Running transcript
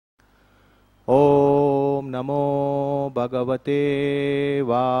नमो भगवते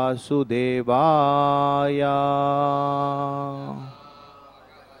वासुदेवाय।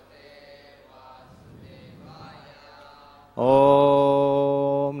 ॐ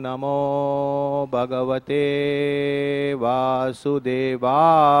नमो भगवते वासुदेवाय।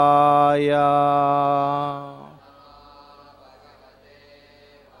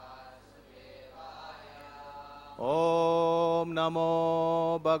 ॐ नमो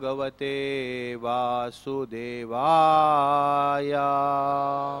भगवते वासुदेवाय।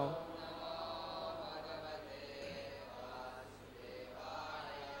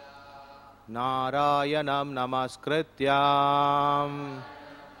 नारायणं नमस्कृत्य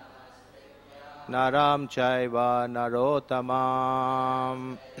नरं चैव नरोत्तमं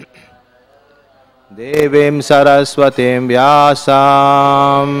देवीं सरस्वतीं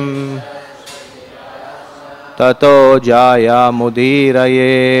व्यासं ततो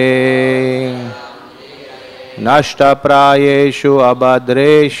जयमुदीरये। नष्टप्रायेषु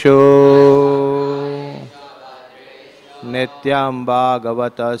अभद्रेषु नित्यं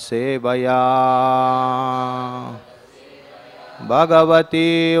भागवत सेवया भगवती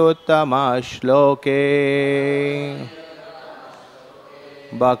उत्तम श्लोके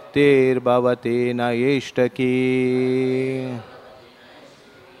भक्तिर्भवति नैष्ठकी।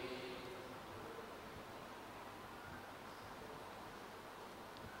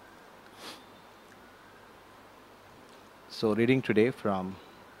 So reading today from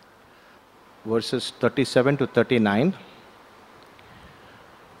verses 37 to 39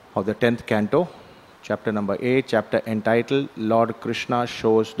 of the 10th canto, chapter number 8, chapter entitled Lord Krishna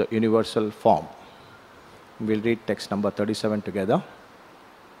Shows the Universal Form. We'll read text number 37 together.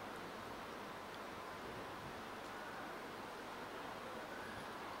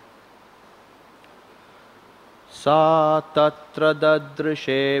 Sa tatra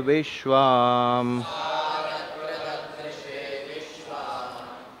dadrishe vishvam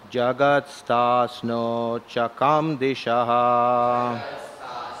jagat stasno chakam dishaha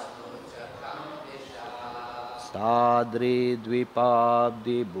sadri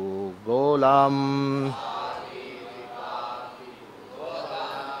dvipabdi bhugolam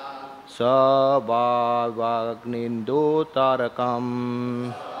sabhavagnindu tarakam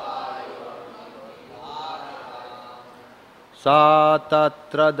sa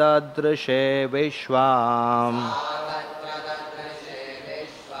tatra dadrishe vishvam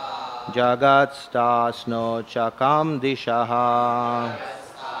jagat stasno chakam dishaha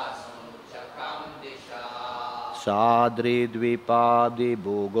sadri dvipabdi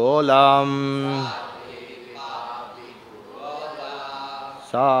bhugolam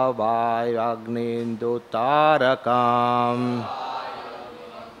savayagnindu tarakam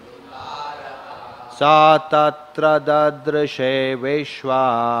sa tatra dadrishe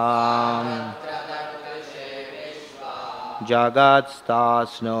vishvam jagat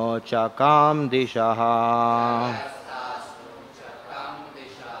stasno chakam dishaha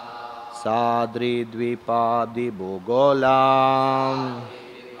sadri dvipabdi bhugolam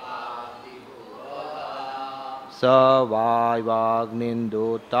savayagnindu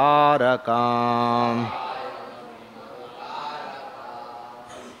tarakam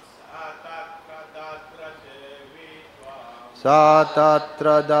sa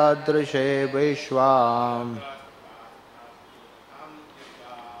tatra dadrishe vishvam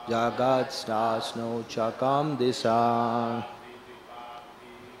jagat stasno chakam dishaha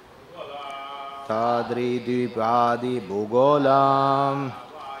sadri dvipabdi bhugolam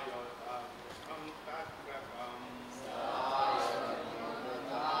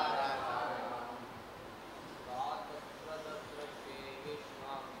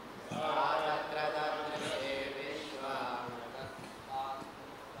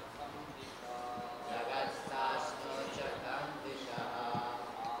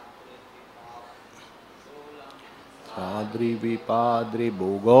sadri dvipabdi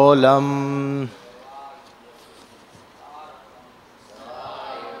bhugolam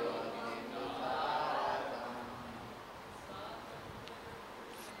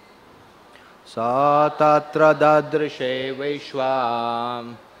sa tatra dadrishe vishvam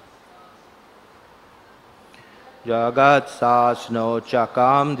jagat sasno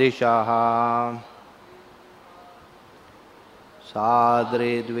chakam dishaha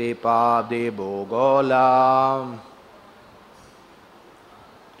sadri dvipabdi bhugolam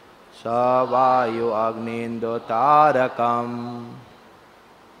savayu agnindu tarakam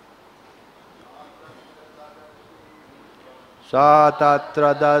sa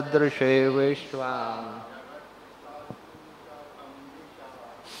tatra dadrishe vishvam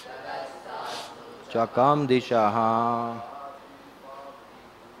chakam dishaha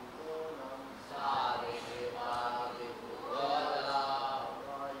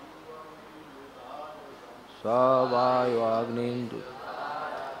Savayu Agnindu.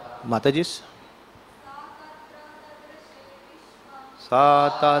 Matajis.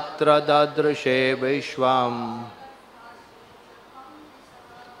 Sa tatra dadrishe vishvam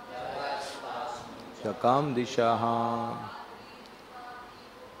Shakam dishaha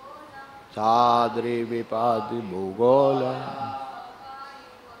Sadri vipadi bhugolam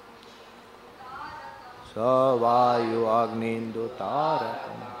Savayu agnindu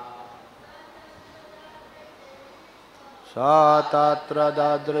tarakam Sa tatra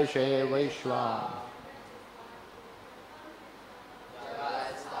dadrishe vishvam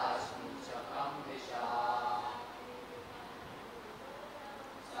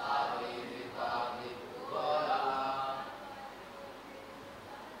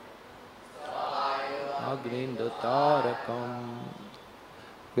Tarakam.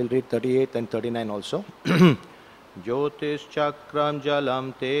 We'll read 38 and 39 also. Jyotish chakram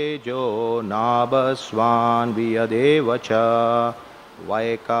jalam tejo nabaswan viyadevacha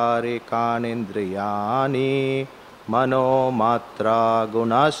vaikarikan indriyani manomatra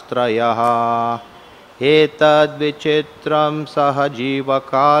gunastrayaha etad vichitram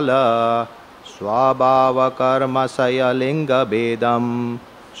sahajivakala swabhava karma sayalinga bedam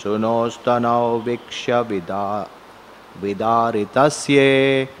Sunostanau vikshya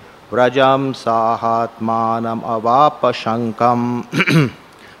vidaritasye vrajam sahatmanam avapashankam.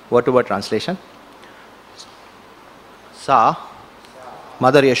 Word to word translation. Sa,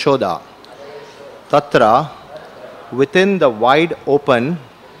 Mother Yashoda, Tatra, within the wide open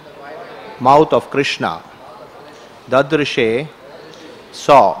mouth of Krishna, Dadrishe,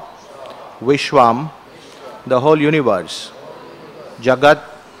 saw, Vishwam, the whole universe, Jagat,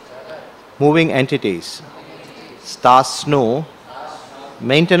 moving entities, Stasnu,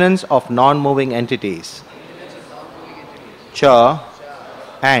 maintenance of non-moving entities, Cha,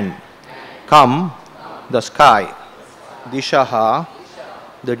 and Kam, the sky, Dishaha,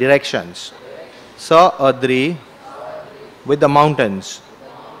 the directions, Sa Adri, with the mountains,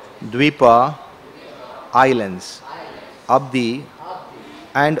 Dvipa, islands, Abdi,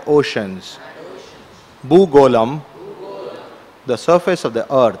 and oceans, Bhugolam, the surface of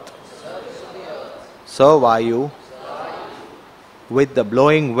the earth, Savayu, with the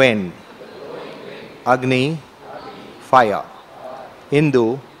blowing wind, Agni, fire,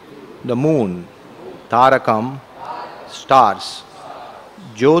 Indu, the moon, Tarakam, stars,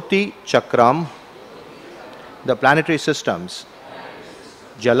 Jyoti Chakram, the planetary systems,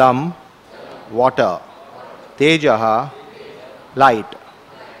 Jalam, water, Tejaha, light,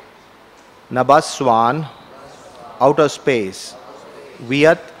 Nabaswan, outer space,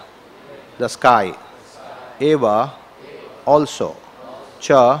 Viyat, the sky, Eva, also,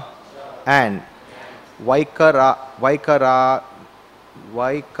 Cha, and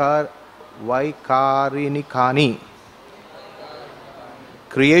Vaikarinikani,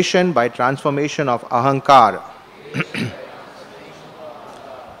 creation by transformation of Ahankar,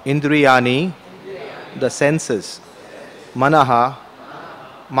 Indriyani, the senses, Manaha,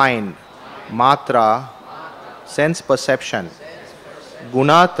 mind, Matra, sense perception,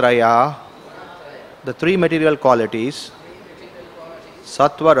 Gunatraya, the three material qualities,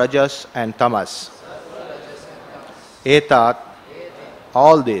 Sattva, Rajas and Tamas. Etat,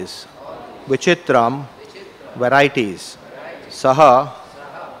 all these, Vichitram, varieties, Saha,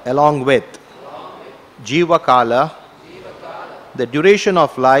 along with, Jivakala, the duration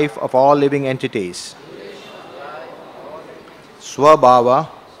of life of all living entities, Swabhava,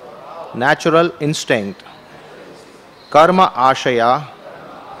 natural instinct, Karma Ashaya,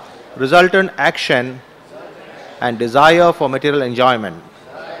 resultant action and desire for material enjoyment,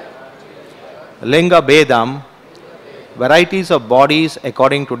 Linga Bedam, varieties of bodies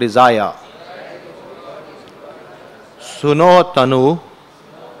according to desire, Suno Tanu,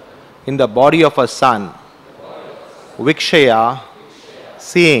 in the body of a son, Vikshaya,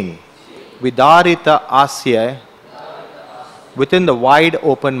 seeing, Vidarita Asya, within the wide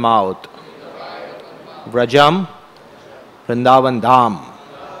open mouth, Vrajam, Vrindavan Dham,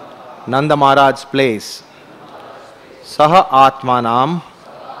 Nanda Maharaj's place, Saha Atmanam,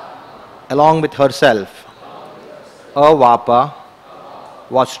 along with herself, Avapa,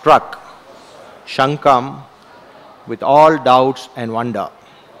 was struck, Shankam, with all doubts and wonder.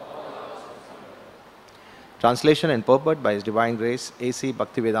 Translation and purport by His Divine Grace A.C.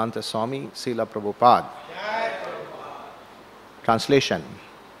 Bhaktivedanta Swami, Srila Prabhupada. Translation.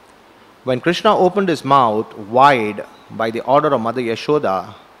 When Krishna opened his mouth wide by the order of Mother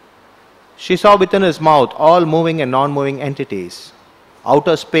Yashoda, she saw within his mouth all moving and non-moving entities,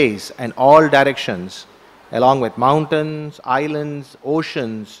 outer space and all directions, along with mountains, islands,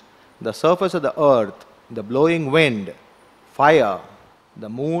 oceans, the surface of the earth, the blowing wind, fire, the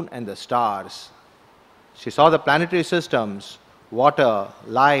moon and the stars. She saw the planetary systems, water,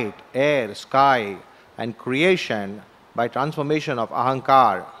 light, air, sky, and creation by transformation of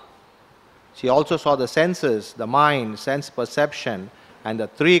ahankar. She also saw the senses, the mind, sense perception, and the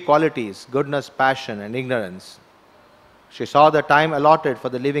three qualities, goodness, passion, and ignorance. She saw the time allotted for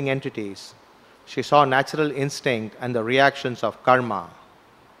the living entities. She saw natural instinct and the reactions of karma.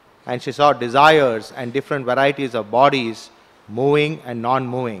 And she saw desires and different varieties of bodies, moving and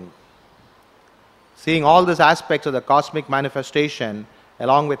non-moving. Seeing all these aspects of the cosmic manifestation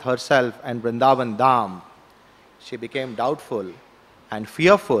along with herself and Vrindavan Dham, she became doubtful and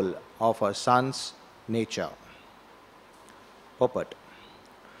fearful of her son's nature. Purport.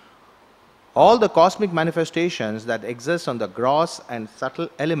 All the cosmic manifestations that exist on the gross and subtle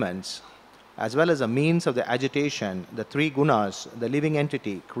elements, as well as the means of the agitation, the three gunas, the living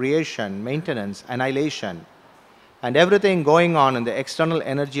entity, creation, maintenance, annihilation, and everything going on in the external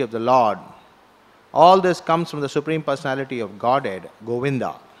energy of the Lord, all this comes from the Supreme Personality of Godhead,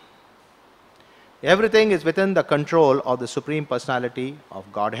 Govinda. Everything is within the control of the Supreme Personality of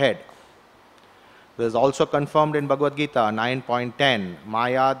Godhead. This is also confirmed in Bhagavad Gita 9.10,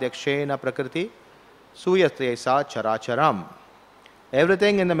 Maya Dyakshena Prakriti Suyatresa Characharam.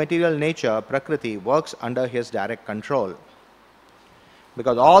 Everything in the material nature, Prakriti, works under his direct control.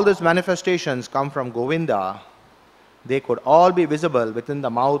 Because all these manifestations come from Govinda, they could all be visible within the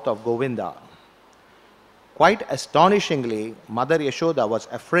mouth of Govinda. Quite astonishingly, Mother Yashoda was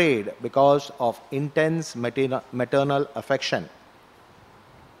afraid because of intense maternal affection.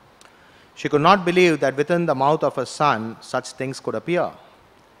 She could not believe that within the mouth of her son such things could appear.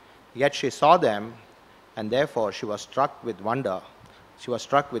 Yet she saw them, and therefore she was struck with wonder. She was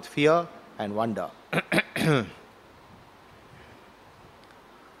struck with fear and wonder.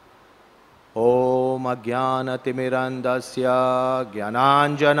 Om Ajnanatimirandasya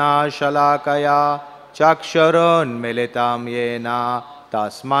Jnananjana Shalakaya Chakshurun Militam Yena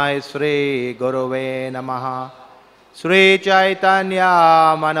Tasmai Sri Guruve Namaha. Sri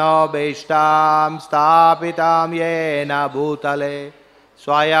Chaitanya Manobishtam Stapitam Yena Bhutale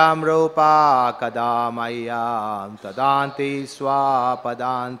Swayam Rupa Kadamayam Tadanti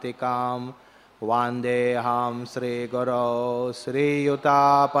Swapadantikam Vandeham Sri Guru Sri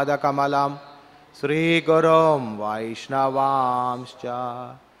Yuta Padakamalam Sri Gurum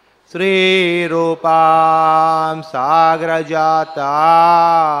Vaishnavamscha Sri Rupam Sagrajata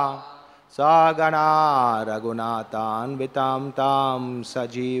Sagana Raghunathan Vitam Tam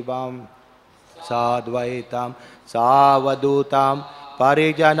Sajivam Sadvaitam Savadutam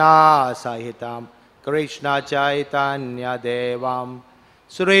Parijana Sahitam Krishna Chaitanya Devam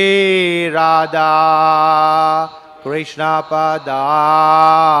Sri Radha Krishna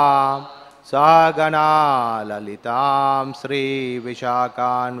Padam Sagana Lalitam Sri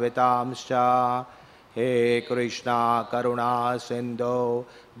Vishakan Vitamscha He Krishna Karuna Sindhu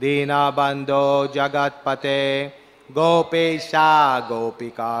Dina Bandho Jagatpate Gopesha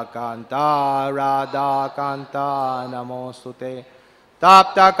Gopika Kanta Radha Kanta Namostute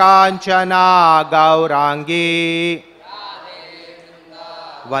Tapta Kanchana Gaurangi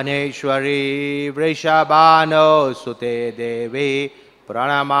Vaneshwari Vrishabhano Sute Devi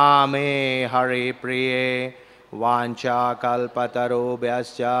Pranamami Hari Priye Vancha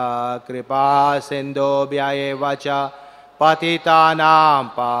Kalpatarubhyascha Kripa Sindhubhya Evacha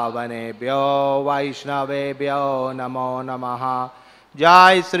Patitanam Pavanebhyo Vaishnavebhyo Namo Namaha.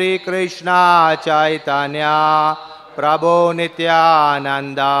 Jai Sri Krishna Chaitanya Prabhu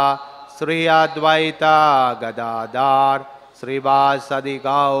Nityananda Sri Advaita Gadadhar Srivasadi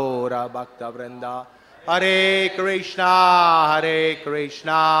Gaura Bhakta Vrinda. Hare Krishna,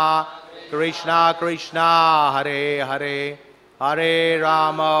 Krishna Krishna, Hare Hare, Hare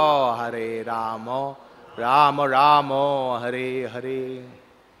Rama, Hare Rama, Rama Rama, Hare Hare.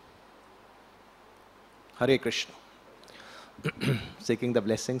 Hare Krishna. Seeking the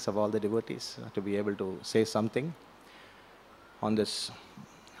blessings of all the devotees to be able to say something on this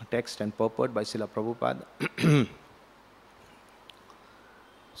text and purport by Srila Prabhupada.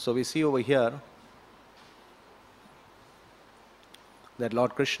 So we see over here that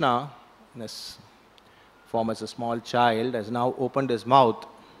Lord Krishna, in his form as a small child, has now opened his mouth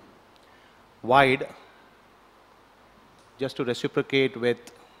wide just to reciprocate with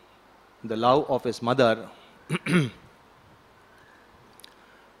the love of his mother.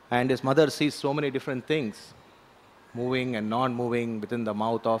 And his mother sees so many different things, moving and non-moving within the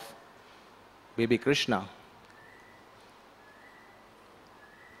mouth of baby Krishna.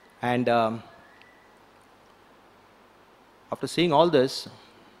 And after seeing all this,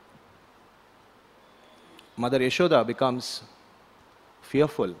 Mother Yashoda becomes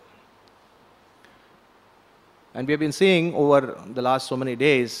fearful. And we have been seeing over the last so many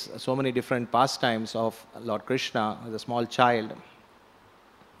days, so many different pastimes of Lord Krishna as a small child.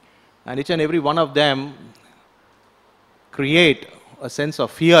 And each and every one of them create a sense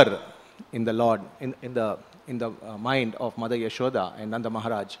of fear in the Lord, in the mind of Mother Yashoda and Nanda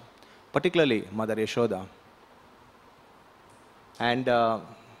Maharaj, particularly Mother Yashoda. And Srila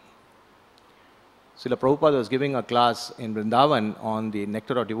Prabhupada was giving a class in Vrindavan on the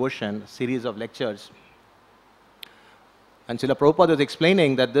Nectar of Devotion, series of lectures. And Srila Prabhupada was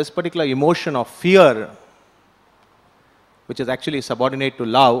explaining that this particular emotion of fear, which is actually subordinate to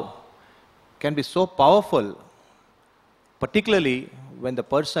love, can be so powerful, particularly when the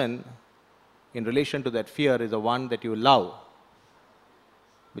person in relation to that fear is the one that you love.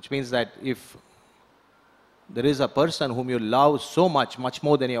 Which means that if there is a person whom you love so much, much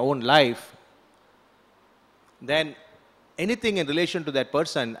more than your own life, then anything in relation to that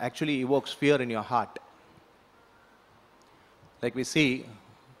person actually evokes fear in your heart. Like we see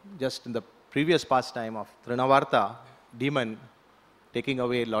just in the previous pastime of Trinavarta, demon taking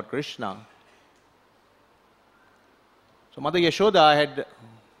away Lord Krishna. So Mother Yashoda had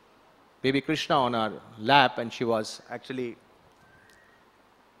baby Krishna on her lap and she was actually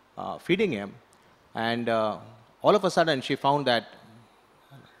feeding him. And all of a sudden she found that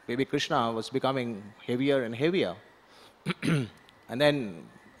baby Krishna was becoming heavier and heavier. And then,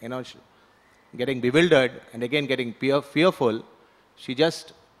 getting bewildered and again getting fearful, she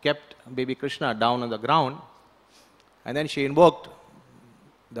just kept baby Krishna down on the ground, and then she invoked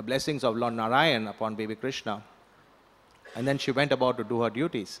the blessings of Lord Narayan upon baby Krishna, and then she went about to do her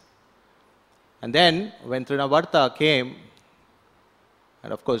duties. And then when Trinavarta came,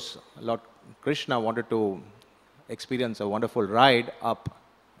 and of course Lord Krishna wanted to experience a wonderful ride up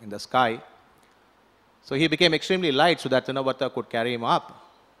in the sky, so he became extremely light so that Trinavarta could carry him up.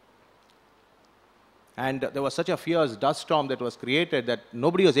 And there was such a fierce dust storm that was created that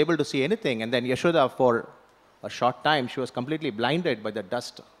nobody was able to see anything. And then Yashoda, for a short time, she was completely blinded by the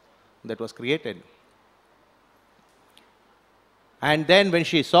dust that was created. And then when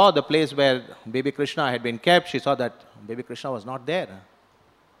she saw the place where baby Krishna had been kept, she saw that baby Krishna was not there.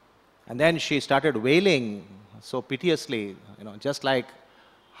 And then she started wailing so piteously, just like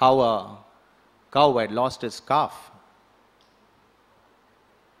how a cow had lost its calf.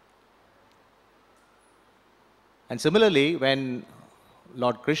 And similarly, when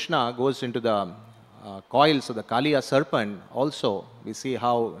Lord Krishna goes into the coils of the Kaliya serpent, also we see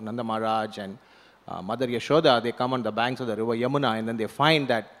how Nanda Maharaj and Mother Yashoda, they come on the banks of the river Yamuna, and then they find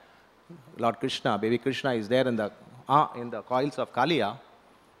that Lord Krishna, baby Krishna, is there in the coils of Kaliya,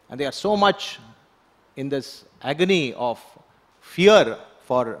 and they are so much in this agony of fear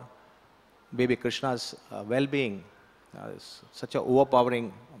for baby Krishna's well-being. It's such an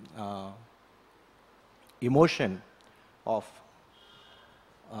overpowering emotion of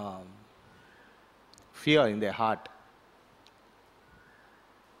fear in their heart.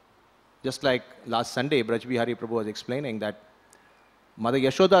 Just like last Sunday, Braj Bihari Prabhu was explaining that Mother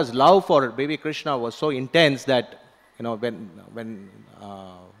Yashoda's love for baby Krishna was so intense that, when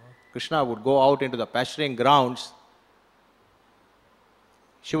Krishna would go out into the pasturing grounds,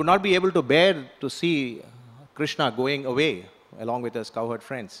 she would not be able to bear to see Krishna going away along with his cowherd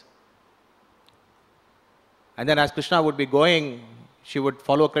friends. And then as Krishna would be going, she would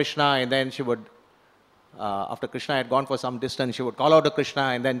follow Krishna, and then she would, after Krishna had gone for some distance, she would call out to Krishna,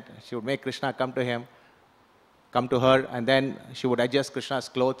 and then she would make Krishna come to her, and then she would adjust Krishna's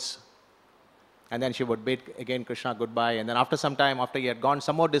clothes, and then she would bid again Krishna goodbye, and then after some time, after he had gone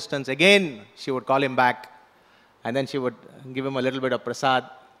some more distance, again she would call him back, and then she would give him a little bit of prasad.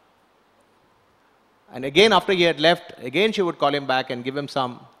 And again after he had left, again she would call him back and give him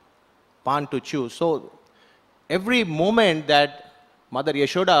some pan to chew. So every moment that Mother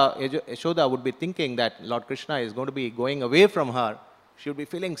Yashoda would be thinking that Lord Krishna is going to be going away from her, she would be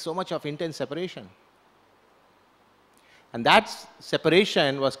feeling so much of intense separation. And that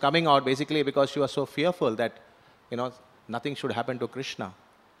separation was coming out basically because she was so fearful that, nothing should happen to Krishna.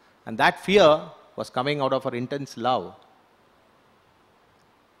 And that fear was coming out of her intense love.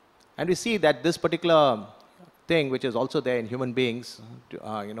 And we see that this particular thing, which is also there in human beings,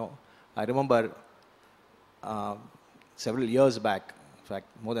 I remember several years back, in fact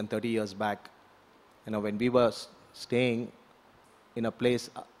more than 30 years back, when we were staying in a place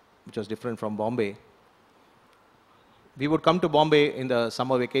which was different from Bombay. We would come to Bombay in the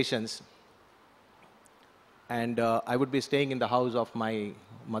summer vacations, and I would be staying in the house of my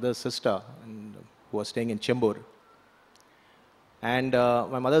mother's sister, who was staying in Chembur. And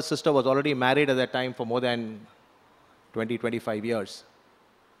my mother's sister was already married at that time for more than 20, 25 years.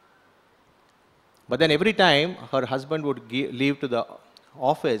 But then every time her husband would leave to the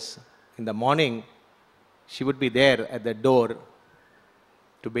office in the morning, she would be there at the door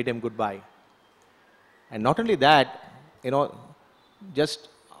to bid him goodbye. And not only that, just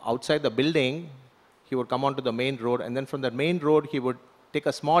outside the building, he would come onto the main road, and then from the main road, he would take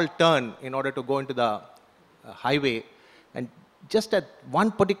a small turn in order to go into the highway. And just at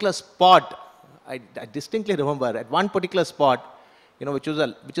one particular spot, I distinctly remember, at one particular spot, which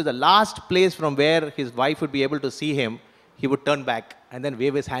is the last place from where his wife would be able to see him, he would turn back and then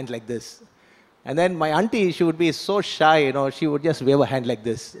wave his hand like this. And then my auntie, she would be so shy, she would just wave her hand like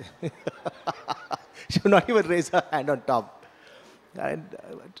this. She would not even raise her hand on top. And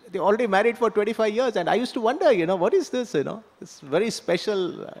they already married for 25 years, and I used to wonder, what is this, this very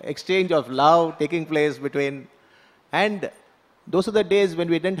special exchange of love taking place between, and those are the days when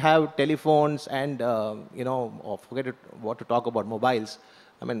we didn't have telephones and, or forget it, what to talk about, mobiles.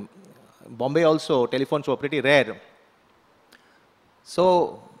 I mean, Bombay also, telephones were pretty rare.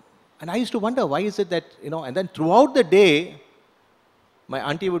 So, and I used to wonder, why is it that, and then throughout the day, my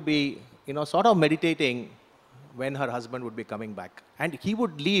auntie would be, sort of meditating when her husband would be coming back. And he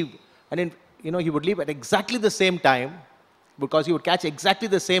would leave, and then, he would leave at exactly the same time, because he would catch exactly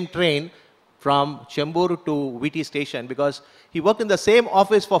the same train from Chembur to VT station, because he worked in the same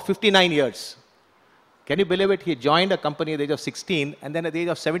office for 59 years. Can you believe it? He joined a company at the age of 16, and then at the age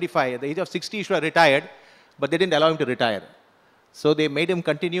of 75, at the age of 60, he should have retired, but they didn't allow him to retire. So they made him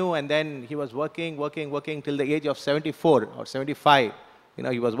continue, and then he was working till the age of 74 or 75.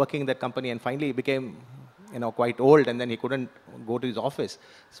 He was working in that company, and finally he became, quite old, and then he couldn't go to his office.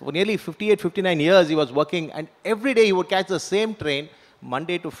 So for nearly 58, 59 years, he was working, and every day he would catch the same train,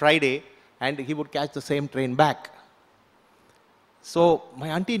 Monday to Friday, and he would catch the same train back. So my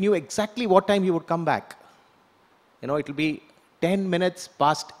auntie knew exactly what time he would come back. It will be 10 minutes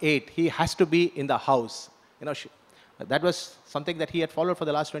past 8. He has to be in the house. That was something that he had followed for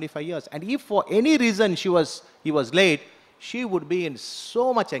the last 25 years. And if for any reason he was late, she would be in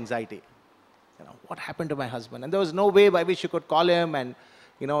so much anxiety. What happened to my husband? And there was no way by which she could call him, and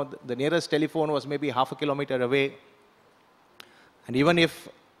the nearest telephone was maybe half a kilometer away. And even if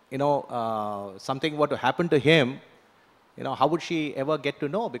something were to happen to him, how would she ever get to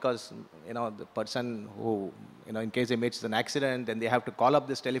know? Because the person who, in case he makes an accident, then they have to call up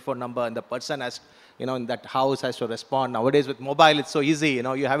this telephone number, and the person has, in that house has to respond. Nowadays with mobile, it's so easy.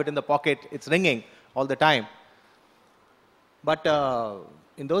 You have it in the pocket, it's ringing all the time. But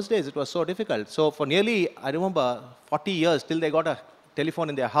in those days, it was so difficult. So for nearly, I remember, 40 years till they got a telephone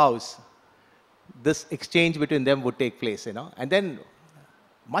in their house, this exchange between them would take place. And then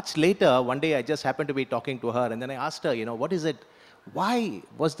much later, one day I just happened to be talking to her, and then I asked her, what is it? Why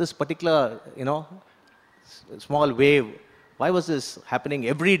was this particular, small wave, why was this happening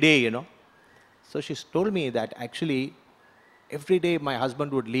every day, So she told me that actually, every day my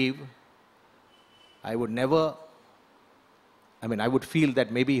husband would leave, I would feel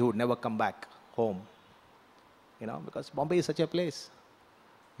that maybe he would never come back home, because Bombay is such a place.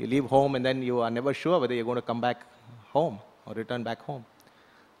 You leave home and then you are never sure whether you're going to come back home or return back home.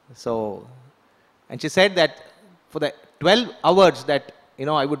 So, and she said that for the 12 hours that,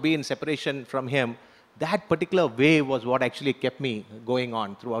 I would be in separation from him, that particular wave was what actually kept me going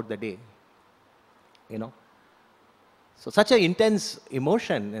on throughout the day, So such an intense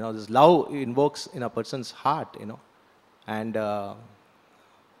emotion, this love invokes in a person's heart, and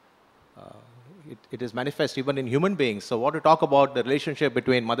it is manifest even in human beings. So what to talk about the relationship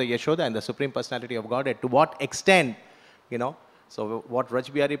between Mother Yashoda and the Supreme Personality of Godhead, to what extent, So what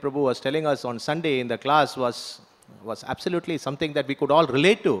Raj Bihari Prabhu was telling us on Sunday in the class was absolutely something that we could all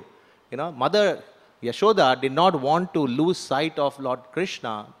relate to. Mother Yashoda did not want to lose sight of Lord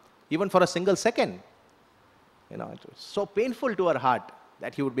Krishna even for a single second. It was so painful to her heart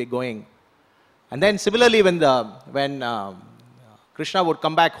that he would be going. And then similarly, when Krishna would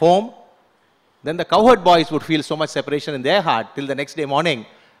come back home, then the cowherd boys would feel so much separation in their heart till the next day morning.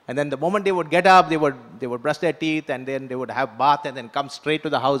 And then the moment they would get up, they would brush their teeth, and then they would have bath, and then come straight to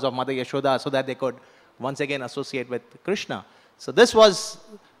the house of Mother Yashoda so that they could once again associate with Krishna. So this was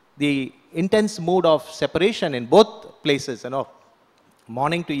the intense mood of separation in both places,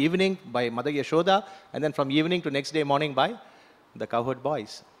 morning to evening by Mother Yashoda, and then from evening to next day morning by the cowherd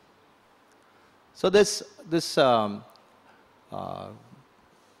boys. So this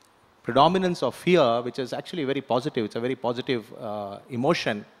predominance of fear, which is actually very positive, it's a very positive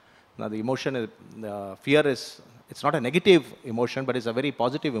emotion. Now the emotion, fear it's not a negative emotion, but it's a very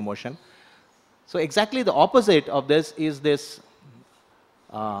positive emotion. So exactly the opposite of this is this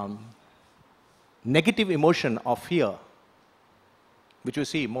um, negative emotion of fear, which you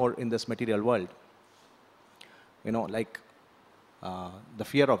see more in this material world. Like the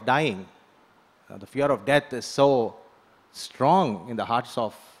fear of dying. The fear of death is so strong in the hearts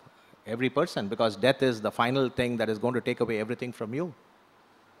of every person, because death is the final thing that is going to take away everything from you.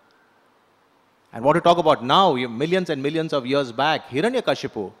 And what to talk about now, millions and millions of years back,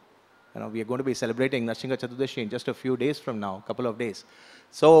 Hiranyakashipu. We are going to be celebrating Nrsimha Chaturdashi in just a few days from now, couple of days.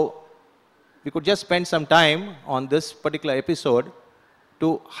 So we could just spend some time on this particular episode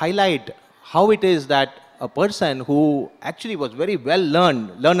to highlight how it is that a person who actually was very well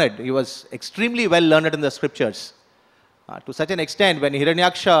learned, he was extremely well learned in the scriptures, to such an extent when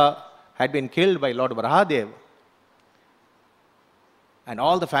Hiranyaksha had been killed by Lord Varahadev, and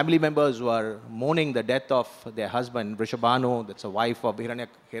all the family members were mourning the death of their husband, Vrishabhanu, that's a wife of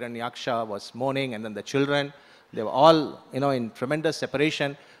Hiranyaksha, was mourning, and then the children, they were all, in tremendous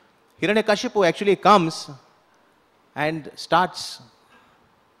separation. Hiranyakashipu actually comes and starts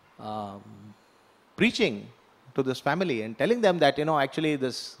preaching to this family and telling them that, actually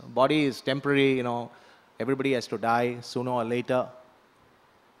this body is temporary, everybody has to die sooner or later.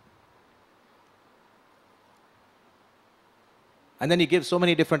 And then he gives so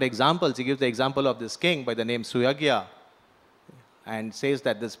many different examples. He gives the example of this king by the name Suyagya, and says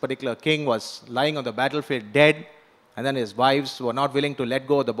that this particular king was lying on the battlefield dead, and then his wives were not willing to let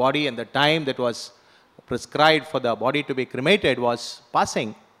go of the body, and the time that was prescribed for the body to be cremated was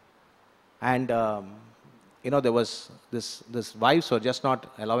passing. And, there was this wives were just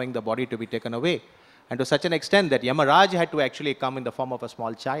not allowing the body to be taken away. And to such an extent that Yamaraj had to actually come in the form of a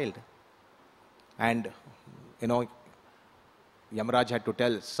small child. And, Yamaraj had to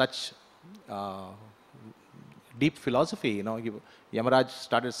tell such deep philosophy. Yamaraj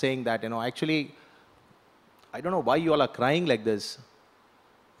started saying that, actually, I don't know why you all are crying like this.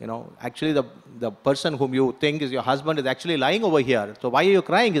 Actually the person whom you think is your husband is actually lying over here. So why are you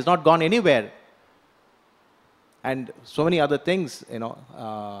crying? He's not gone anywhere. And so many other things,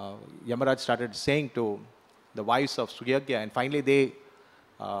 Yamaraj started saying to the wives of Suyagya, and finally they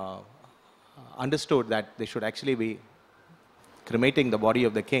understood that they should actually be cremating the body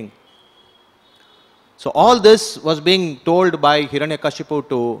of the king. So all this was being told by Hiranyakashipu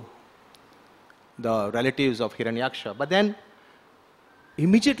to the relatives of Hiranyaksha. But then,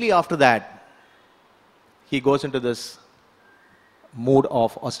 immediately after that, he goes into this mood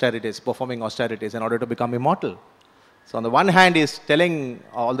of austerities, performing austerities in order to become immortal. So on the one hand, he's telling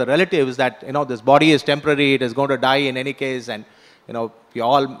all the relatives that, this body is temporary, it is going to die in any case, and, we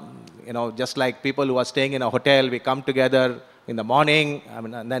all, just like people who are staying in a hotel, we come together in the morning,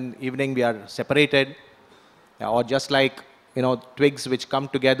 and then evening we are separated. Or just like, twigs which come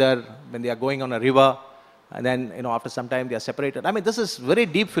together when they are going on a river, and then, after some time they are separated. This is very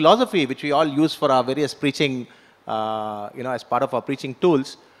deep philosophy which we all use for our various preaching, as part of our preaching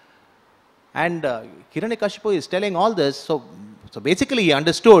tools. And Hiranyakashipu is telling all this. So basically he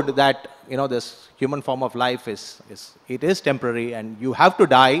understood that, this human form of life is temporary, and you have to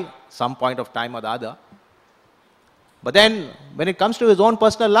die some point of time or the other. But then, when it comes to his own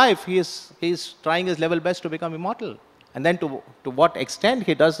personal life, he is trying his level best to become immortal. And then to what extent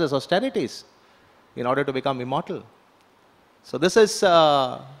he does this austerities in order to become immortal. So this is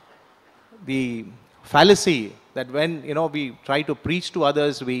the fallacy that when, we try to preach to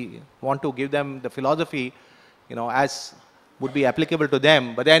others, we want to give them the philosophy, as would be applicable to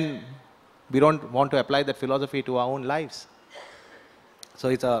them, but then we don't want to apply that philosophy to our own lives. So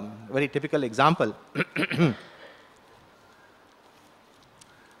it's a very typical example.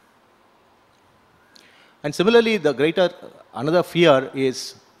 And similarly, another fear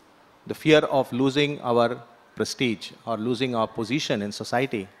is the fear of losing our prestige or losing our position in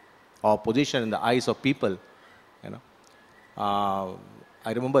society, or position in the eyes of people. I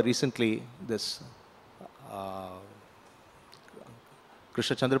remember recently this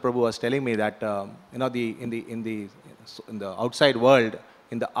Krishna Chandra Prabhu was telling me that in the outside world,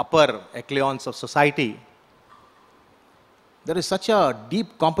 in the upper echelons of society, there is such a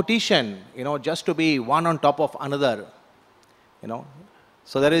deep competition, just to be one on top of another,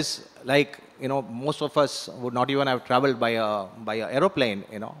 So there is like, most of us would not even have traveled by a aeroplane,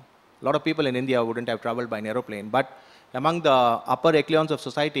 A lot of people in India wouldn't have traveled by an aeroplane. But among the upper echelons of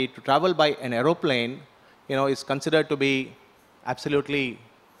society, to travel by an aeroplane, is considered to be absolutely,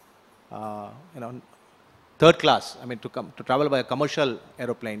 third class. To travel by a commercial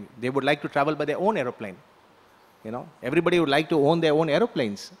aeroplane. They would like to travel by their own aeroplane. Everybody would like to own their own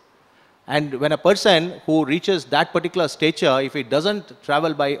aeroplanes. And when a person who reaches that particular stature, if he doesn't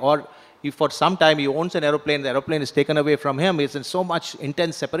travel by, or if for some time he owns an aeroplane, the aeroplane is taken away from him, he's in so much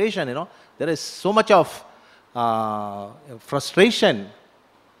intense separation, there is so much of frustration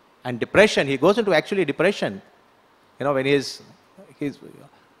and depression. He goes into actually depression, when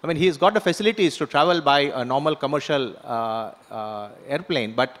he's got the facilities to travel by a normal commercial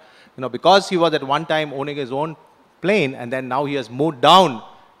airplane, but because he was at one time owning his own plane, and then now he has moved down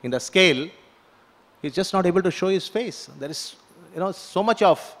in the scale, he's just not able to show his face. There is, so much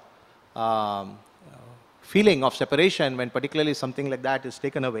of feeling of separation when particularly something like that is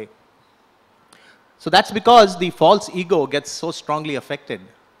taken away. So that's because the false ego gets so strongly affected.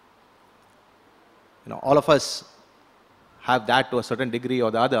 All of us have that to a certain degree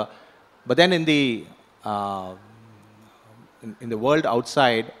or the other. But then in the world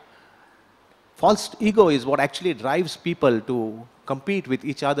outside, false ego is what actually drives people to compete with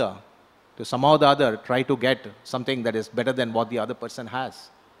each other, to somehow or the other try to get something that is better than what the other person has.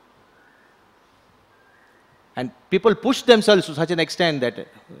 And people push themselves to such an extent that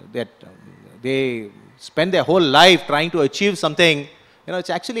they spend their whole life trying to achieve something. It's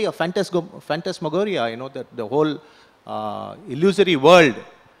actually a phantasmagoria, the whole illusory world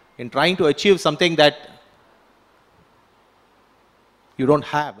in trying to achieve something that you don't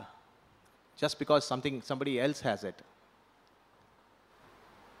have, just because somebody else has it.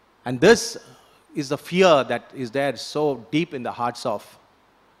 And this is the fear that is there so deep in the hearts of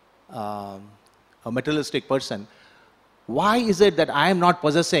a materialistic person. Why is it that I am not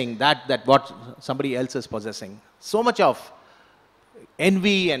possessing that what somebody else is possessing? So much of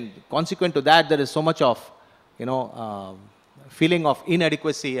envy, and consequent to that, there is so much of feeling of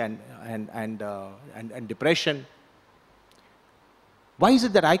inadequacy and depression. Why is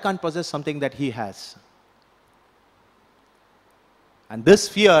it that I can't possess something that he has? And this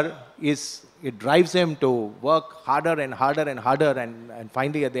fear it drives him to work harder and harder and harder, and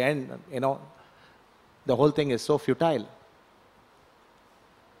finally at the end, the whole thing is so futile.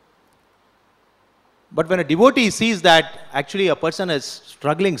 But when a devotee sees that actually a person is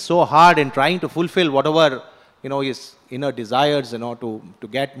struggling so hard in trying to fulfill whatever his inner desires, to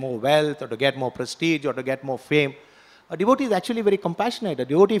get more wealth or to get more prestige or to get more fame, a devotee is actually very compassionate. A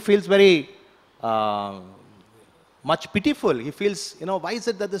devotee feels very much pitiful. He feels, why is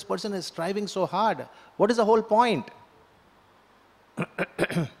it that this person is striving so hard? What is the whole point?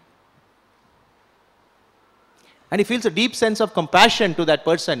 And he feels a deep sense of compassion to that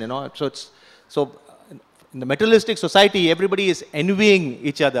person, So in the materialistic society, everybody is envying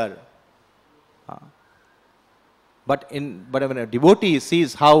each other. But when a devotee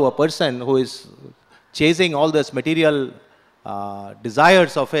sees how a person who is chasing all this material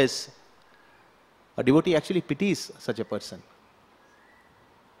desires of his, a devotee actually pities such a person.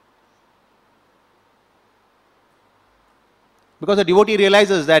 Because a devotee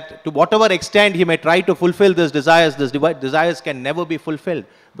realizes that to whatever extent he may try to fulfill these desires can never be fulfilled.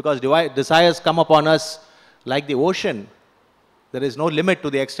 Because desires come upon us like the ocean. There is no limit to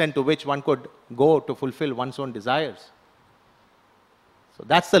the extent to which one could go to fulfill one's own desires. So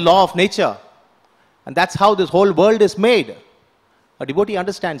that's the law of nature. And that's how this whole world is made. A devotee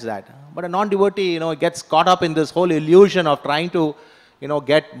understands that. But a non-devotee, gets caught up in this whole illusion of trying to,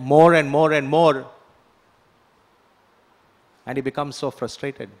 get more and more and more. And he becomes so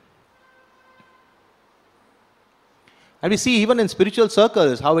frustrated. And we see even in spiritual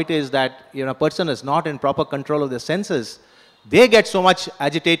circles how it is that a person is not in proper control of their senses. They get so much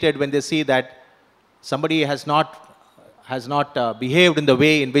agitated when they see that somebody has not behaved in the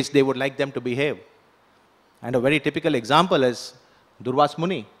way in which they would like them to behave. And a very typical example is Durvas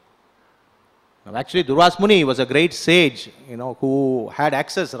Muni. Now, actually, Durvas Muni was a great sage, who had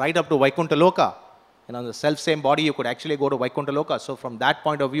access right up to Vaikuntha Loka. The self-same body, you could actually go to Vaikuntha Loka. So from that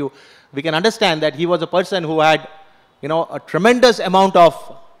point of view, we can understand that he was a person who had, a tremendous amount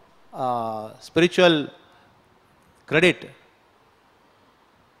of spiritual credit.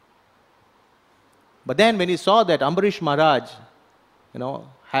 But then when he saw that Ambarish Maharaj,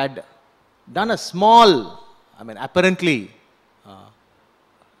 had done a small, apparently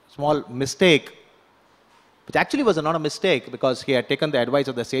small mistake, which actually was not a mistake, because he had taken the advice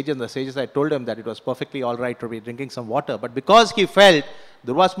of the sages, and the sages had told him that it was perfectly all right to be drinking some water. But because he felt,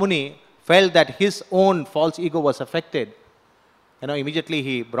 Durvas Muni felt that his own false ego was affected, immediately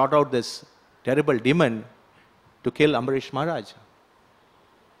he brought out this terrible demon to kill Ambarish Maharaj.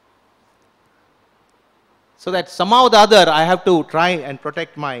 So that somehow or the other I have to try and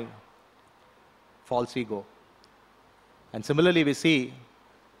protect my false ego. And similarly we see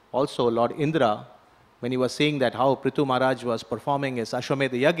also Lord Indra, when he was seeing that how Prithu Maharaj was performing his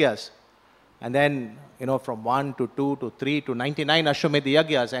Ashwamedha Yagyas, And then, from 1 to 2 to 3 to 99 Ashwamedha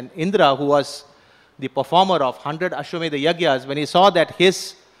Yagyas. And Indra, who was the performer of 100 Ashwamedha Yagyas, when he saw that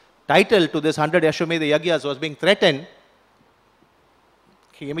his title to this 100 Ashwamedha Yagyas was being threatened,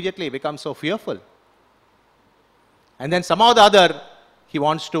 he immediately becomes so fearful. And then somehow or the other, he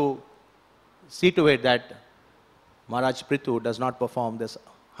wants to see to it that Maharaj Prithu does not perform this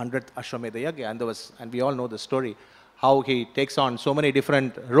 100th Ashwamedha Yagya. And we all know the story, how he takes on so many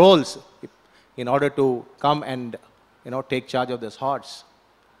different roles in order to come and take charge of this horse.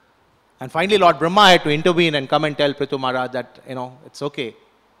 And finally Lord Brahma had to intervene and come and tell Prithu Maharaj that it's okay.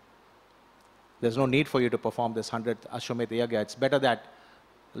 There's no need for you to perform this 100th Ashwamedha Yagya. It's better that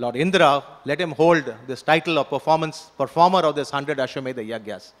Lord Indra, let him hold this title of performer of this 100 Ashwamedha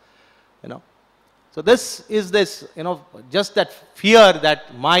Yagyas. So this is just that fear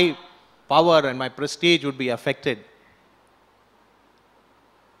that my power and my prestige would be affected.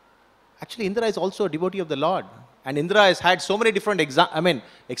 Actually, Indra is also a devotee of the Lord. And Indra has had so many different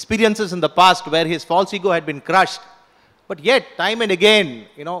experiences in the past where his false ego had been crushed. But yet, time and again,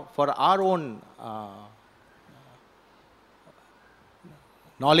 for our own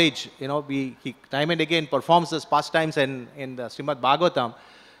knowledge, he time and again performs his pastimes in the Srimad Bhagavatam,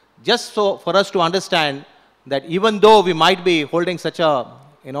 just so for us to understand that even though we might be holding such a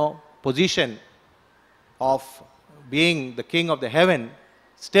position of being the king of the heaven,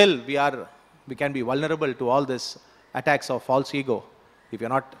 still we can be vulnerable to all these attacks of false ego if you're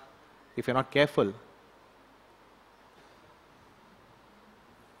not careful.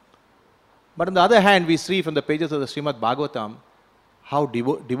 But on the other hand, we see from the pages of the Srimad Bhagavatam how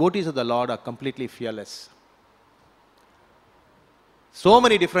devotees of the Lord are completely fearless. So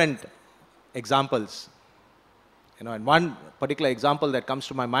many different examples. And one particular example that comes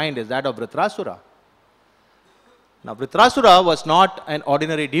to my mind is that of Vritrasura. Now, Vritrasura was not an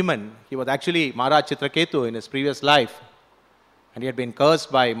ordinary demon. He was actually Maharaj Chitraketu in his previous life. And he had been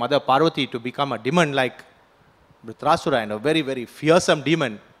cursed by Mother Parvati to become a demon like Vritrasura, and a very, very fearsome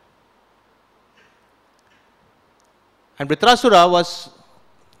demon. And Vritrasura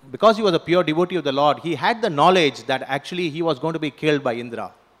because he was a pure devotee of the Lord, he had the knowledge that actually he was going to be killed by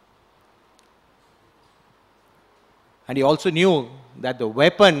Indra. And he also knew that the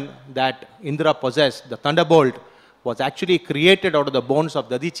weapon that Indra possessed, the thunderbolt, was actually created out of the bones of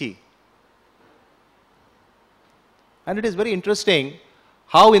Dadichi. And it is very interesting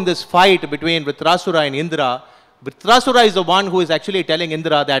how in this fight between Vritrasura and Indra, Vritrasura is the one who is actually telling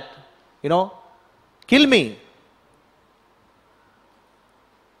Indra that, kill me.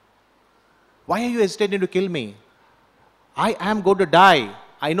 Why are you hesitating to kill me? I am going to die.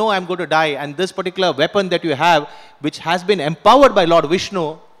 I know I am going to die. And this particular weapon that you have, which has been empowered by Lord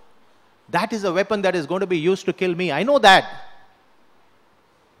Vishnu, that is a weapon that is going to be used to kill me. I know that.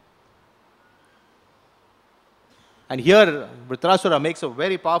 And here, Vritrasura makes a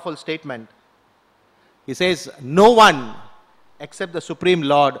very powerful statement. He says, no one except the Supreme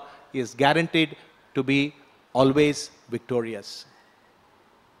Lord is guaranteed to be always victorious.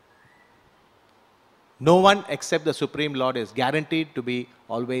 No one except the Supreme Lord is guaranteed to be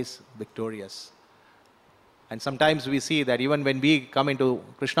always victorious. And sometimes we see that even when we come into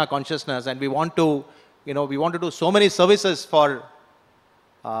Krishna consciousness and we want to do so many services for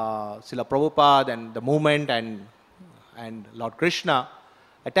Srila Prabhupada and the movement and Lord Krishna,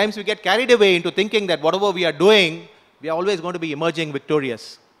 at times we get carried away into thinking that whatever we are doing, we are always going to be emerging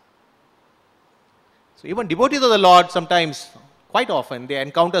victorious. So even devotees of the Lord sometimes, quite often, they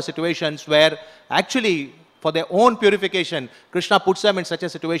encounter situations where actually for their own purification, Krishna puts them in such a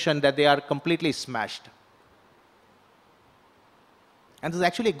situation that they are completely smashed. And this is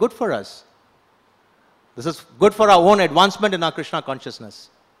actually good for us. This is good for our own advancement in our Krishna consciousness.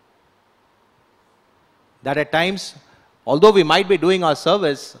 That at times, although we might be doing our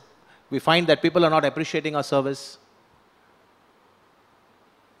service, we find that people are not appreciating our service.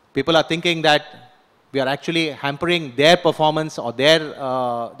 People are thinking that we are actually hampering their performance or their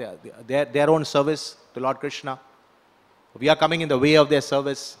own service to Lord Krishna. We are coming in the way of their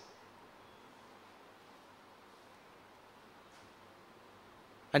service.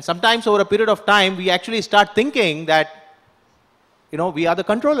 And sometimes over a period of time, we actually start thinking that, we are the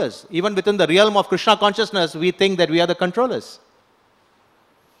controllers. Even within the realm of Krishna consciousness, we think that we are the controllers.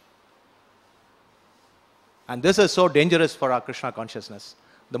 And this is so dangerous for our Krishna consciousness.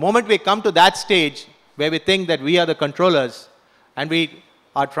 The moment we come to that stage where we think that we are the controllers and we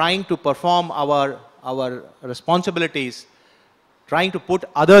are trying to perform our responsibilities, trying to put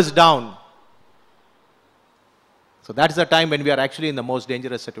others down, so that is the time when we are actually in the most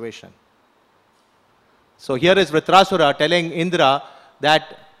dangerous situation. So here is Vritrasura telling Indra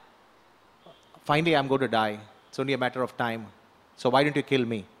that finally I'm going to die. It's only a matter of time. So why don't you kill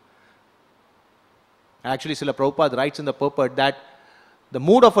me? Actually, Srila Prabhupada writes in the purport that the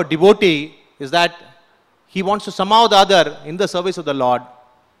mood of a devotee is that he wants to somehow or the other, in the service of the Lord,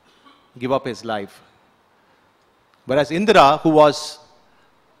 give up his life. Whereas Indra, who was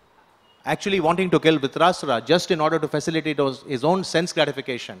actually wanting to kill Dhritarashtra just in order to facilitate his own sense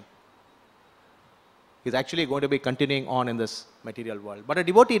gratification, is actually going to be continuing on in this material world. But a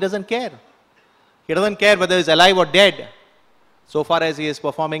devotee doesn't care. He doesn't care whether he's alive or dead, so far as he is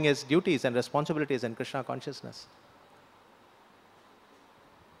performing his duties and responsibilities in Krishna consciousness.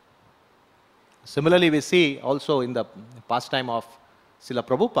 Similarly, we see also in the pastime of Srila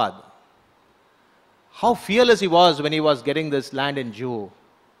Prabhupada, how fearless he was when he was getting this land in Juhu.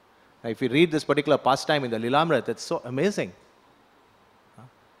 Now, if you read this particular pastime in the Lilamrit, it's so amazing.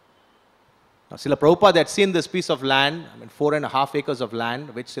 Now, Srila Prabhupada had seen this piece of land, 4.5 acres of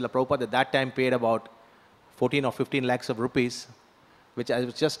land, which Srila Prabhupada at that time paid about 14 or 15 lakhs of rupees, which I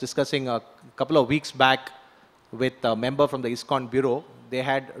was just discussing a couple of weeks back with a member from the ISKCON Bureau. They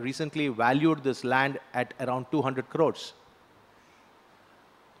had recently valued this land at around 200 crores.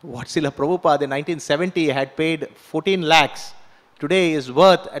 What Srila Prabhupada in 1970 had paid 14 lakhs, today is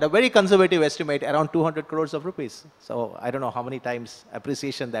worth, at a very conservative estimate, around 200 crores of rupees. So I don't know how many times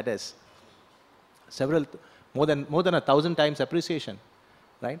appreciation that is. More than 1,000 times appreciation,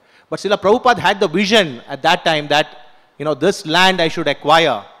 right? But Srila Prabhupada had the vision at that time that, this land I should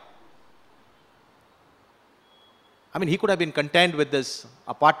acquire. I mean, he could have been content with this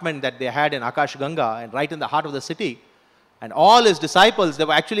apartment that they had in Akash Ganga and right in the heart of the city. And all his disciples, they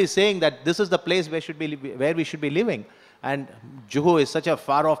were actually saying that this is the place where we should be living. And Juhu is such a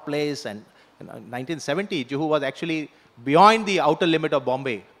far off place. And in 1970, Juhu was actually beyond the outer limit of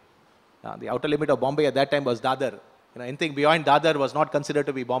Bombay. The outer limit of Bombay at that time was Dadar. Anything beyond Dadar was not considered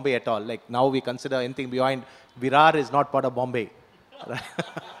to be Bombay at all. Like now we consider anything beyond Virar is not part of Bombay.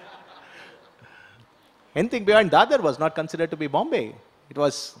 Anything beyond Dadar was not considered to be Bombay. It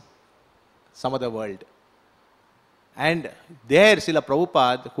was some other world. And there Srila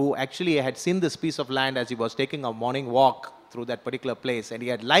Prabhupada, who actually had seen this piece of land as he was taking a morning walk through that particular place, and he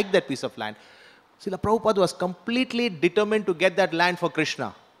had liked that piece of land, Srila Prabhupada was completely determined to get that land for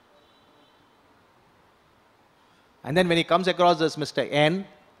Krishna. And then when he comes across this Mr. N,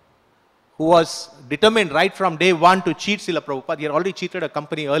 who was determined right from day one to cheat Srila Prabhupada, he had already cheated a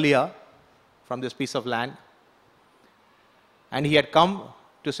company earlier from this piece of land. And he had come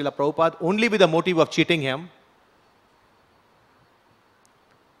to Srila Prabhupada only with the motive of cheating him.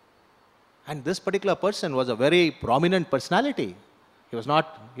 And this particular person was a very prominent personality. He was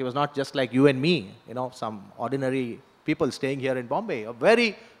not just like you and me, some ordinary people staying here in Bombay. A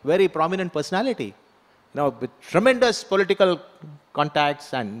very, very prominent personality. With tremendous political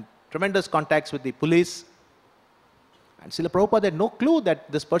contacts and tremendous contacts with the police. And Srila Prabhupada had no clue that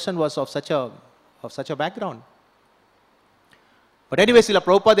this person was of such a background. But anyway, Srila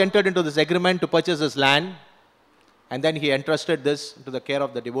Prabhupada entered into this agreement to purchase this land. And then he entrusted this to the care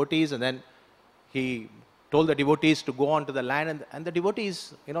of the devotees. And then he told the devotees to go on to the land. And the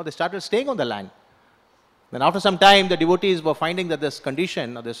devotees, they started staying on the land. Then after some time, the devotees were finding that this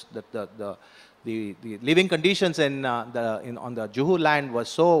condition, the living conditions on the Juhu land was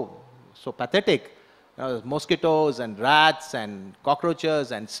so pathetic. Mosquitoes and rats and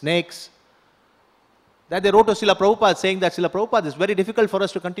cockroaches and snakes, that they wrote to Srila Prabhupada saying that Srila Prabhupada, it's very difficult for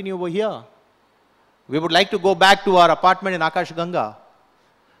us to continue over here. We would like to go back to our apartment in Akash Ganga.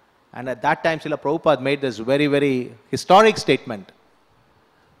 And at that time, Srila Prabhupada made this very, very historic statement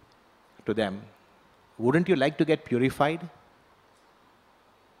to them. Wouldn't you like to get purified?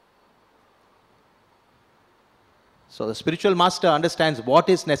 So the spiritual master understands what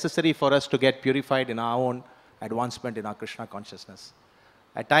is necessary for us to get purified in our own advancement in our Krishna consciousness.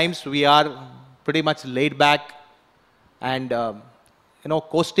 At times we are pretty much laid back and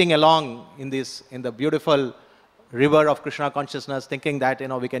coasting along in the beautiful river of Krishna consciousness, thinking that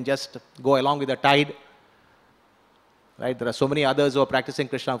we can just go along with the tide. Right? There are so many others who are practicing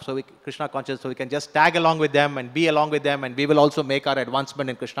Krishna consciousness, so we can just tag along with them and be along with them, and we will also make our advancement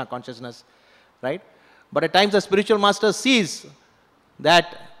in Krishna consciousness. Right? But at times the spiritual master sees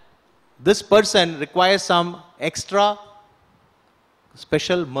that this person requires some extra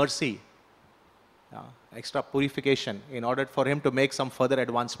special mercy, extra purification in order for him to make some further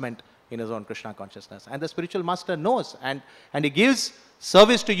advancement in his own Krishna consciousness. And the spiritual master knows, and he gives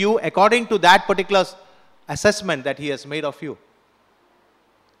service to you according to that particular assessment that he has made of you.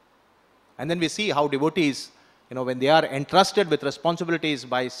 And then we see how devotees, when they are entrusted with responsibilities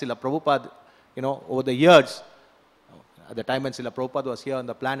by Srila Prabhupada, over the years, at the time when Srila Prabhupada was here on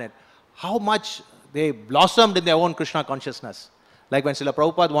the planet, how much they blossomed in their own Krishna consciousness. Like when Srila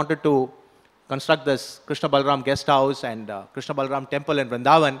Prabhupada wanted to construct this Krishna Balaram guest house and Krishna Balaram temple in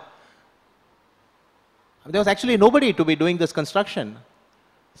Vrindavan, there was actually nobody to be doing this construction.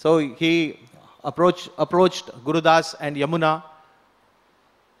 So he approached Gurudas and Yamuna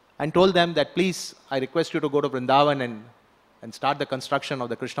and told them that, please, I request you to go to Vrindavan and start the construction of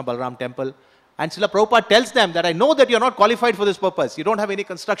the Krishna Balaram temple. And Srila Prabhupada tells them that I know that you are not qualified for this purpose. You don't have any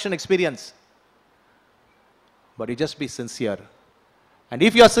construction experience. But you just be sincere. And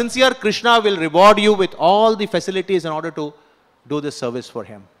if you are sincere, Krishna will reward you with all the facilities in order to do this service for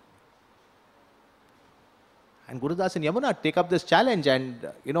him. And Gurudas and Yamuna take up this challenge, and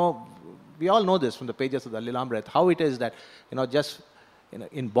we all know this from the pages of the Lilamrit, how it is that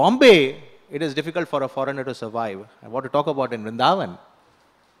in Bombay it is difficult for a foreigner to survive. And what to talk about in Vrindavan?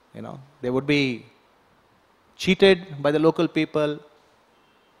 They would be cheated by the local people.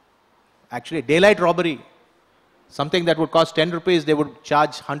 Actually, daylight robbery, something that would cost 10 rupees, they would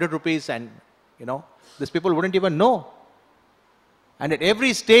charge 100 rupees, and these people wouldn't even know. And at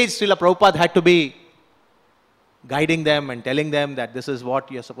every stage, Srila Prabhupada had to be guiding them and telling them that this is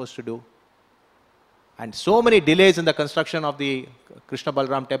what you're supposed to do. And so many delays in the construction of the Krishna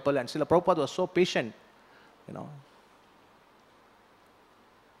Balaram temple, and Srila Prabhupada was so patient,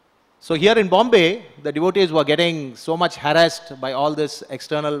 So here in Bombay, the devotees were getting so much harassed by all these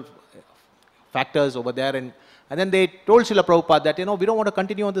external factors over there, and then they told Srila Prabhupada that, we don't want to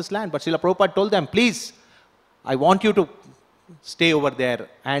continue on this land. But Srila Prabhupada told them, please, I want you to stay over there,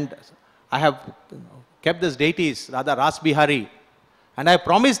 and I have kept these deities, Radha Ras Bihari, and I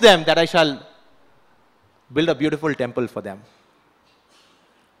promised them that I shall build a beautiful temple for them.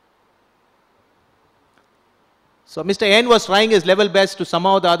 So Mr. N was trying his level best to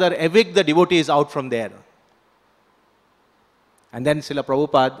somehow or the other evict the devotees out from there. And then Srila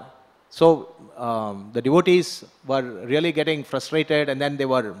Prabhupada, so the devotees were really getting frustrated, and then they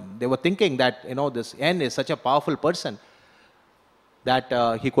were thinking that, this N is such a powerful person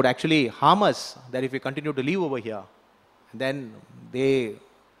that he could actually harm us, that if we continue to live over here. And then they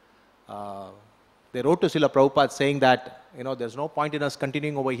wrote to Srila Prabhupada saying that, there's no point in us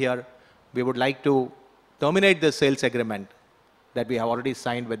continuing over here. We would like to terminate the sales agreement that we have already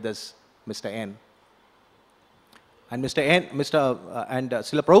signed with this Mr. N. And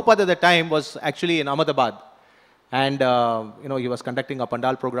Srila Prabhupada at the time was actually in Ahmedabad, and he was conducting a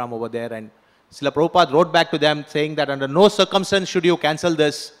Pandal program over there, and Srila Prabhupada wrote back to them saying that under no circumstance should you cancel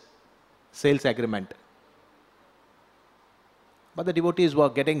this sales agreement. But the devotees were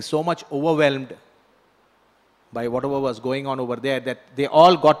getting so much overwhelmed by whatever was going on over there that they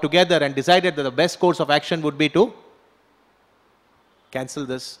all got together and decided that the best course of action would be to cancel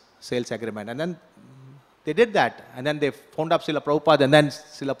this sales agreement. And then they did that, and then they phoned up Srila Prabhupada, and then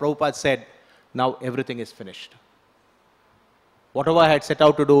Srila Prabhupada said, now everything is finished. Whatever I had set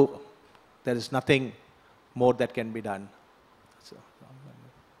out to do, there is nothing more that can be done.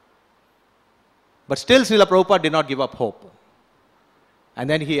 But still Srila Prabhupada did not give up hope. And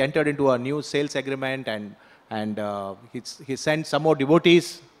then he entered into a new sales agreement, and he sent some more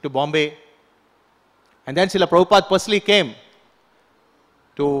devotees to Bombay. And then Srila Prabhupada personally came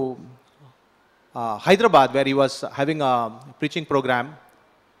to Hyderabad, where he was having a preaching program.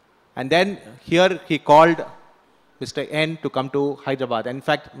 And then here he called Mr. N to come to Hyderabad. And in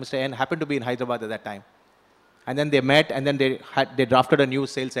fact, Mr. N happened to be in Hyderabad at that time. And then they met, and then they drafted a new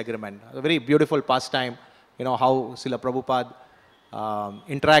sales agreement. A very beautiful pastime, how Srila Prabhupada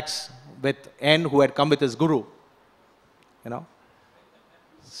interacts with N, who had come with his guru.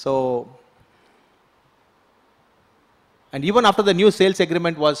 So, and even after the new sales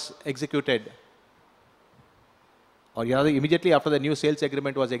agreement was executed, or rather immediately after the new sales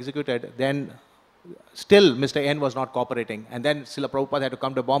agreement was executed, then still Mr. N was not cooperating. And then Srila Prabhupada had to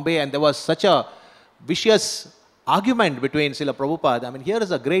come to Bombay, and there was such a vicious argument between Srila Prabhupada. I mean, here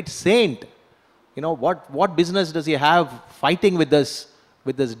is a great saint. What business does he have fighting with this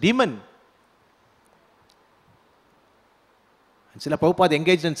demon? And Srila Prabhupada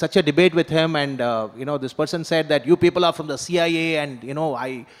engaged in such a debate with him, and this person said that you people are from the CIA, and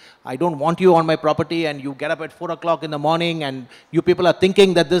I don't want you on my property, and you get up at 4 o'clock in the morning, and you people are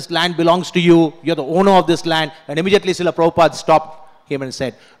thinking that this land belongs to you, you're the owner of this land. And immediately Srila Prabhupada stopped him and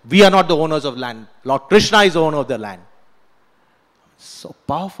said, we are not the owners of land, Lord Krishna is the owner of the land. So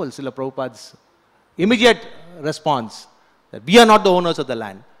powerful, Srila Prabhupada's immediate response, that we are not the owners of the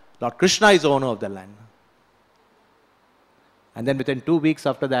land, Lord Krishna is the owner of the land. And then within 2 weeks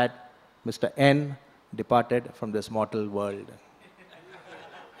after that, Mr. N departed from this mortal world.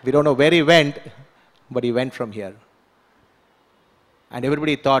 We don't know where he went, but he went from here. And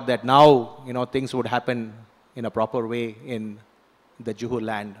everybody thought that now, things would happen in a proper way in the Juhu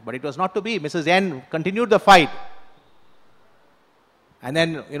land. But it was not to be. Mrs. N continued the fight. And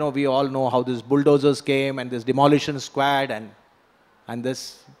then, we all know how these bulldozers came and this demolition squad and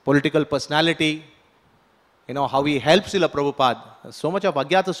this political personality, how he helped Srila Prabhupada. So much of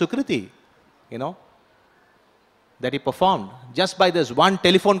Agyata Sukriti, that he performed. Just by this one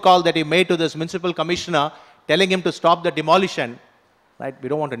telephone call that he made to this municipal commissioner, telling him to stop the demolition, right? We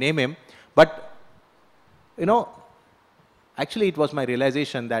don't want to name him. But, actually it was my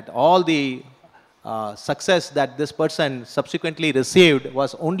realization that all the success that this person subsequently received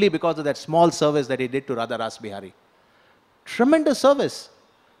was only because of that small service that he did to Radha Ras Bihari. Tremendous service.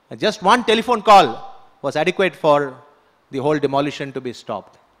 Just one telephone call was adequate for the whole demolition to be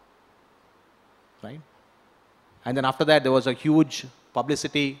stopped. Right? And then after that, there was a huge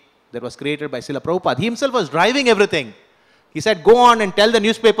publicity that was created by Srila Prabhupada. He himself was driving everything. He said, go on and tell the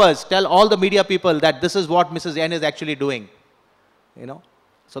newspapers, tell all the media people that this is what Mrs. N is actually doing.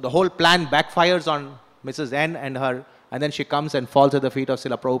 So the whole plan backfires on Mrs. N and then she comes and falls at the feet of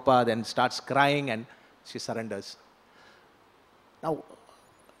Srila Prabhupada and starts crying and she surrenders. Now,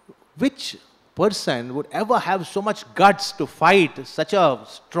 which person would ever have so much guts to fight such a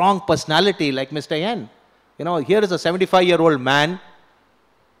strong personality like Mr. N? Here is a 75-year-old man.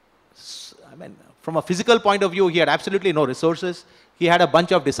 I mean, from a physical point of view, he had absolutely no resources. He had a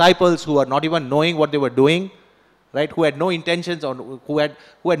bunch of disciples who were not even knowing what they were doing, right? Who had no intentions or who had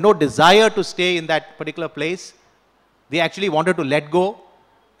no desire to stay in that particular place. They actually wanted to let go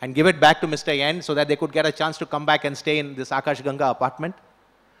and give it back to Mr. N so that they could get a chance to come back and stay in this Akash Ganga apartment.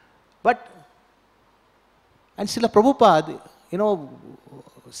 And Srila Prabhupada,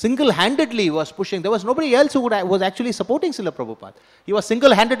 single-handedly was pushing. There was nobody else who was actually supporting Srila Prabhupada. He was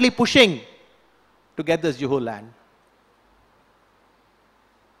single-handedly pushing to get this Juhu land.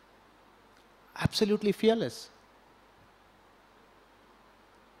 Absolutely fearless.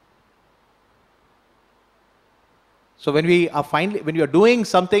 So when we are doing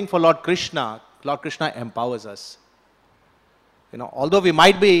something for Lord Krishna empowers us. Although we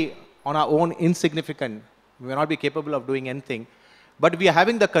might be on our own insignificant, we may not be capable of doing anything, but we are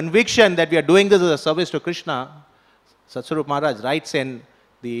having the conviction that we are doing this as a service to Krishna. Satsvarup Maharaj writes in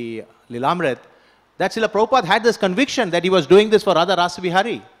the Lilamrit that Srila Prabhupada had this conviction that he was doing this for Radha Ras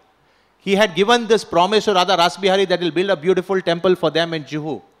Bihari. He had given this promise to Radha Ras Bihari that he will build a beautiful temple for them in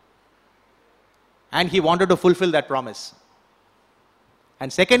Juhu. And he wanted to fulfill that promise.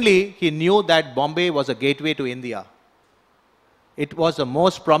 And secondly, he knew that Bombay was a gateway to India. It was the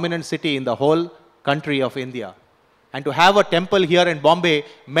most prominent city in the whole country of India. And to have a temple here in Bombay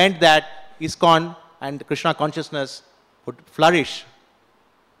meant that ISKCON and Krishna consciousness would flourish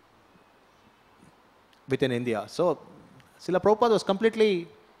within India. So, Srila Prabhupada was completely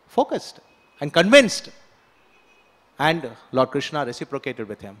focused and convinced. And Lord Krishna reciprocated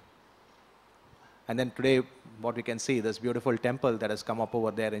with him. And then today, what we can see, this beautiful temple that has come up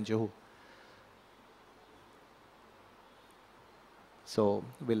over there in Juhu. So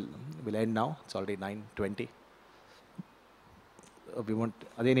we'll end now. It's already 9:20. Are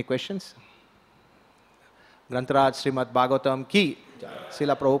there any questions? Grantaraj Srimad Bhagavatam ki,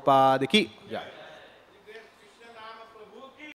 Srila Prabhupada ki.